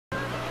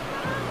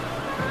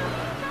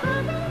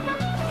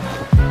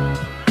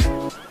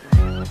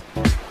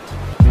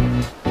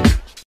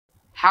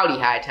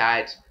Howdy, High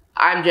Tides.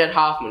 I'm Jed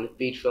Hoffman with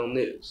Beach Film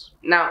News.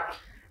 Now,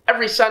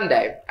 every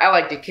Sunday, I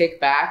like to kick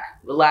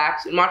back,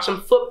 relax, and watch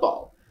some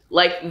football,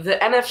 like the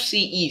NFC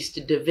East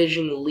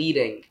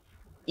division-leading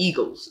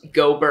Eagles.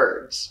 Go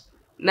Birds.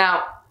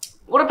 Now,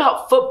 what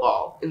about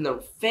football in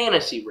the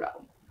fantasy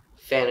realm?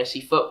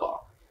 Fantasy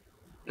football.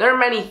 There are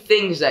many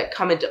things that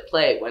come into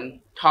play when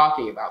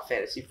talking about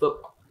fantasy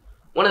football.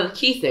 One of the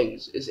key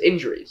things is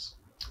injuries.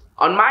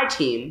 On my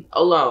team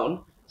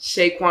alone,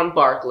 Saquon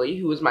Barkley,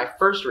 who was my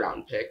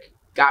first-round pick,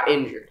 got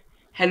injured.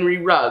 Henry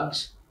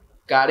Ruggs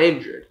got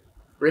injured.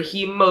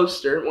 Raheem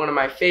Mostert, one of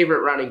my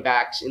favorite running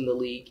backs in the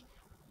league,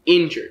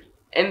 injured.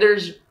 And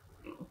there's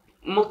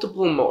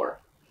multiple more.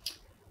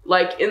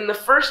 Like in the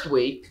first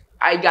week,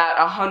 I got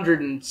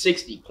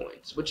 160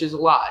 points, which is a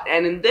lot.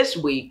 And in this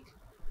week,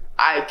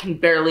 I can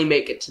barely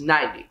make it to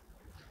 90.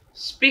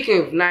 Speaking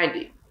of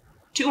 90,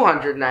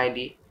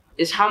 290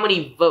 is how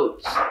many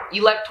votes,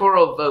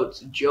 electoral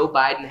votes, Joe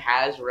Biden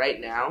has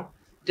right now,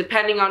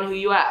 depending on who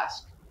you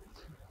ask.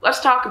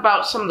 Let's talk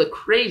about some of the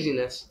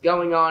craziness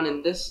going on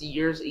in this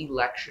year's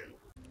election.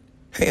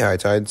 Hey High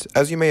Tides,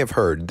 as you may have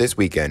heard, this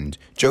weekend,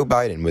 Joe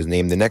Biden was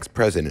named the next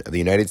president of the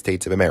United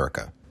States of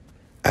America.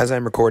 As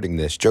I'm recording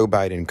this, Joe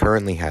Biden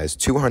currently has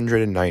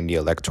 290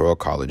 electoral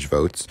college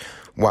votes,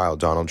 while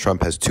Donald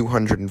Trump has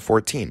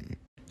 214.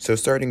 So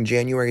starting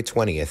January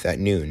 20th at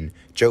noon,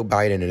 Joe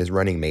Biden and his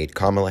running mate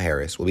Kamala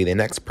Harris will be the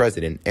next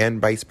president and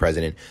vice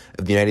president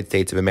of the United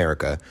States of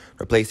America,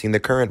 replacing the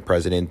current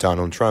president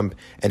Donald Trump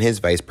and his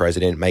vice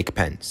president Mike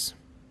Pence.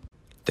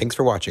 Thanks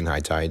for watching High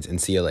Tides, and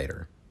see you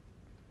later.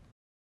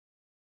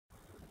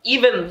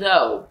 Even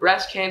though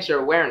Breast Cancer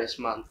Awareness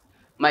Month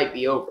might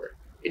be over,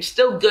 it's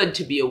still good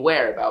to be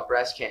aware about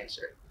breast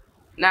cancer.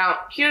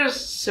 Now, here's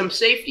some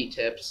safety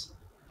tips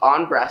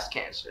on breast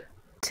cancer.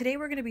 Today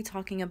we're going to be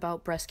talking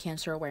about Breast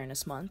Cancer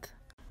Awareness Month.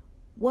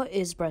 What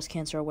is Breast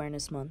Cancer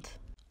Awareness Month?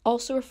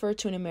 Also referred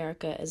to in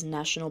America as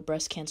National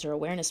Breast Cancer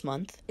Awareness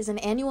Month, is an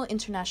annual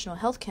international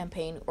health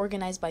campaign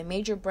organized by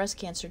major breast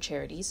cancer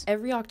charities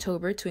every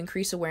October to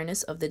increase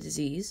awareness of the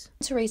disease,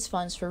 and to raise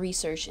funds for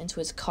research into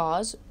its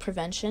cause,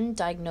 prevention,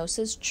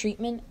 diagnosis,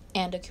 treatment,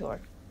 and a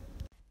cure.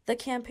 The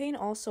campaign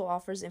also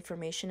offers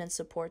information and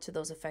support to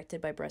those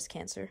affected by breast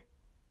cancer.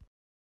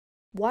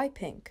 Why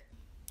pink?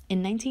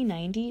 In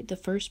 1990, the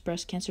first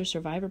breast cancer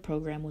survivor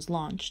program was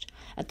launched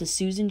at the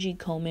Susan G.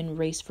 Komen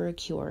Race for a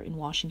Cure in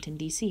Washington,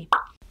 D.C.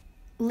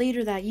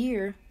 Later that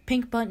year,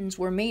 pink buttons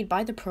were made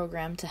by the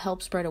program to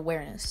help spread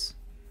awareness.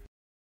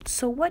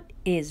 So what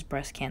is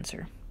breast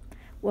cancer?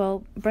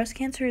 Well, breast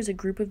cancer is a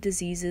group of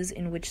diseases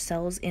in which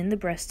cells in the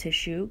breast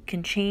tissue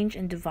can change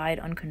and divide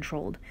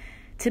uncontrolled,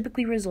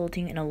 typically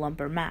resulting in a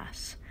lump or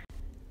mass.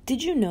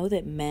 Did you know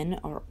that men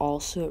are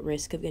also at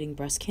risk of getting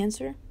breast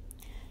cancer?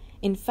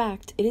 In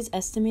fact, it is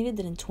estimated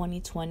that in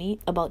 2020,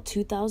 about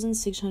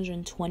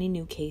 2,620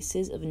 new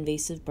cases of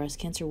invasive breast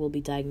cancer will be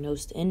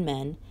diagnosed in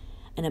men,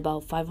 and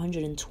about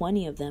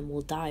 520 of them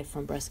will die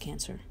from breast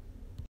cancer.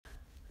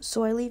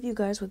 So I leave you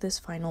guys with this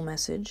final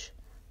message.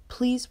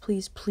 Please,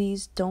 please,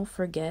 please don't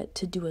forget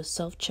to do a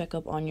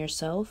self-checkup on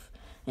yourself,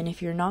 and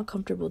if you're not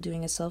comfortable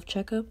doing a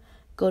self-checkup,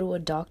 go to a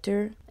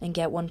doctor and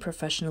get one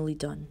professionally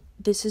done.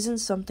 This isn't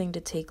something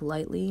to take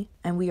lightly,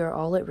 and we are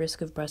all at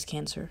risk of breast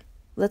cancer.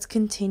 Let's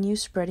continue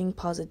spreading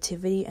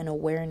positivity and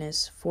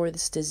awareness for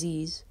this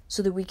disease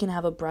so that we can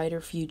have a brighter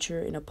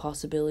future and a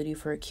possibility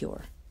for a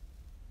cure.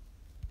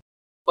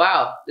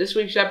 Wow, this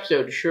week's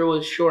episode sure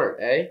was short,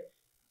 eh?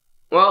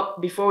 Well,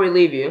 before we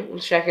leave you,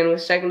 let's check in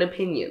with second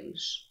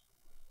opinions.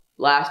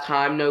 Last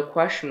time, no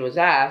question was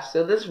asked,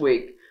 so this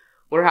week,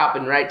 we're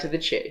hopping right to the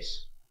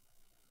chase.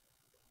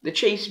 The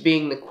chase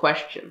being the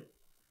question.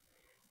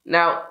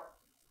 Now,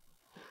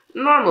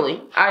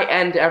 normally, I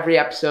end every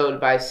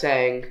episode by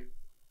saying,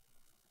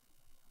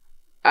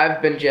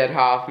 I've been Jed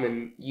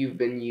Hoffman, you've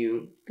been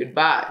you,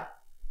 goodbye.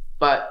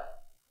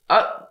 But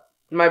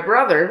my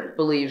brother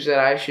believes that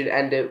I should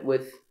end it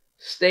with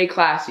stay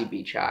classy,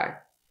 Beach High.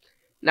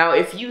 Now,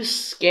 if you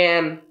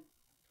scan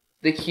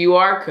the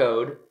QR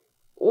code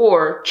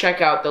or check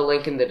out the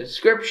link in the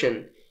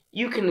description,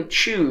 you can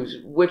choose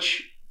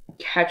which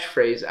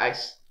catchphrase I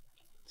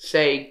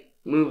say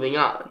moving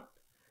on.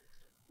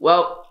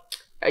 Well,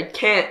 I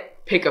can't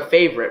pick a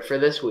favorite for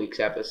this week's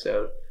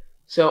episode,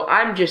 so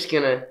I'm just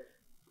gonna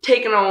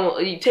take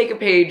a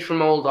page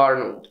from old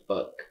Arnold's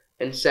book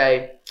and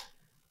say,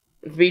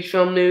 with Beach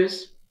Film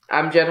News,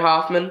 I'm Jed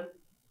Hoffman.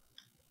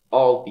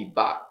 I'll be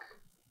back.